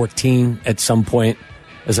 14 at some point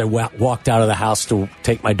as I walked out of the house to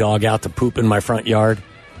take my dog out to poop in my front yard.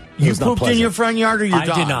 You pooped in your front yard or your dog?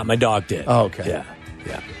 I did not. My dog did. Oh, okay.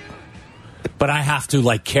 Yeah. But I have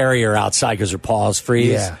to carry her outside because her paws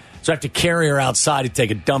freeze. Yeah. So I have to carry her outside to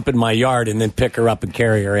take a dump in my yard and then pick her up and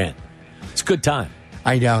carry her in. It's a good time.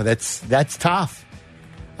 I know. That's tough.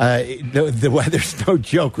 The weather's no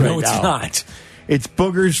joke right now. No, it's not. It's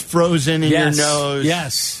boogers frozen in your nose.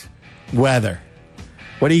 Yes. Weather.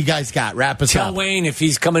 What do you guys got? Wrap us up. Tell Wayne if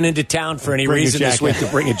he's coming into town for any reason this week to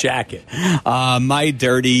bring a jacket. My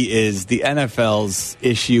dirty is the NFL's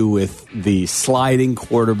issue with the sliding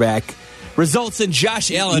quarterback. Results in Josh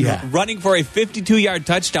Allen running for a 52-yard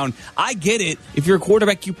touchdown. I get it. If you're a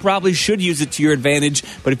quarterback, you probably should use it to your advantage.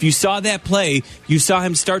 But if you saw that play, you saw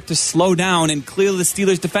him start to slow down, and clearly the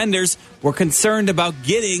Steelers defenders were concerned about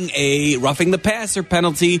getting a roughing the passer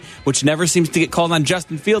penalty, which never seems to get called on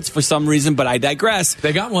Justin Fields for some reason, but I digress.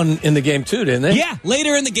 They got one in the game too, didn't they? Yeah,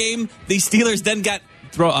 later in the game, the Steelers then got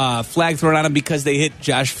flag thrown on him because they hit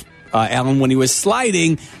Josh Allen when he was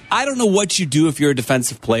sliding. I don't know what you do if you're a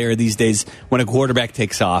defensive player these days when a quarterback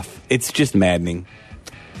takes off. It's just maddening.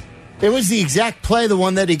 It was the exact play, the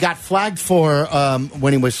one that he got flagged for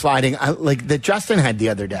when he was sliding, like that Justin had the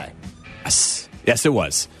other day. Yes, it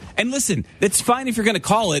was. And listen, it's fine if you're going to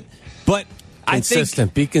call it, but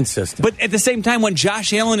be consistent. But at the same time, when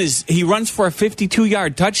Josh Allen he runs for a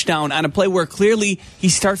 52-yard touchdown on a play where clearly he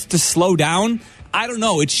starts to slow down. I don't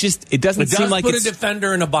know. It's just it doesn't seem like put a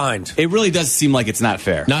defender in a bind. It really does seem like it's not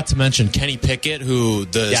fair. Not to mention Kenny Pickett, who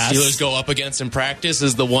the Steelers go up against in practice,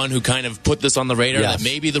 is the one who kind of put this on the radar that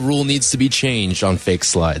maybe the rule needs to be changed on fake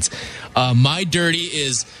slides. My dirty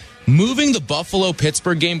is moving the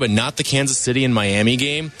Buffalo-Pittsburgh game, but not the Kansas City and Miami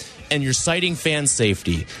game. And you're citing fan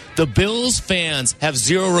safety. The Bills fans have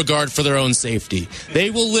zero regard for their own safety.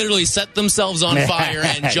 They will literally set themselves on fire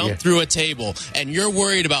and jump through a table. And you're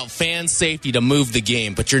worried about fan safety to move the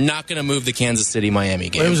game, but you're not going to move the Kansas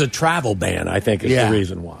City-Miami game. Well, it was a travel ban, I think, is the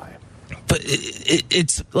reason why. But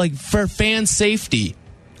it's like for fan safety.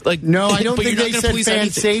 Like no, I don't think they said fan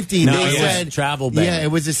safety. No, they said travel ban. Yeah, it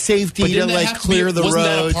was a safety to clear the roads. Wasn't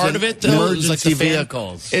that a part of it, though? Emergency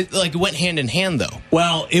vehicles. It went hand in hand, though.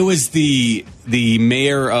 Well, it was the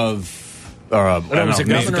mayor of. The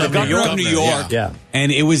governor of New York. Yeah.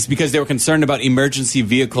 And it was because they were concerned about emergency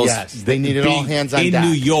vehicles. Yes, they needed all hands on in deck. New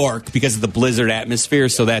York because of the blizzard atmosphere,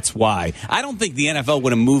 so that's why. I don't think the NFL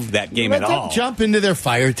would have moved that game at all. Jump into their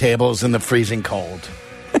fire tables in the freezing cold.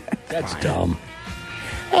 That's dumb.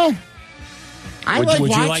 Would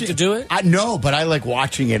you like to do it? No, but I like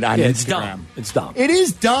watching it on Instagram. It's dumb. It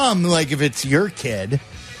is dumb, like if it's your kid.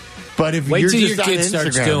 But if Wait you're till just your kid on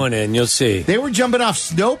starts Instagram, doing it, and you'll see. They were jumping off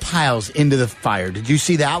snow piles into the fire. Did you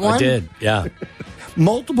see that one? I did, yeah.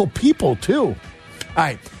 Multiple people, too. All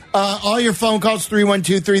right. All your phone calls,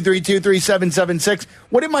 312-332-3776.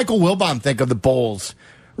 What did Michael Wilbon think of the Bulls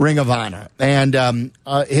Ring of Honor? And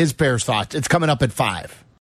his Bears thoughts. It's coming up at 5.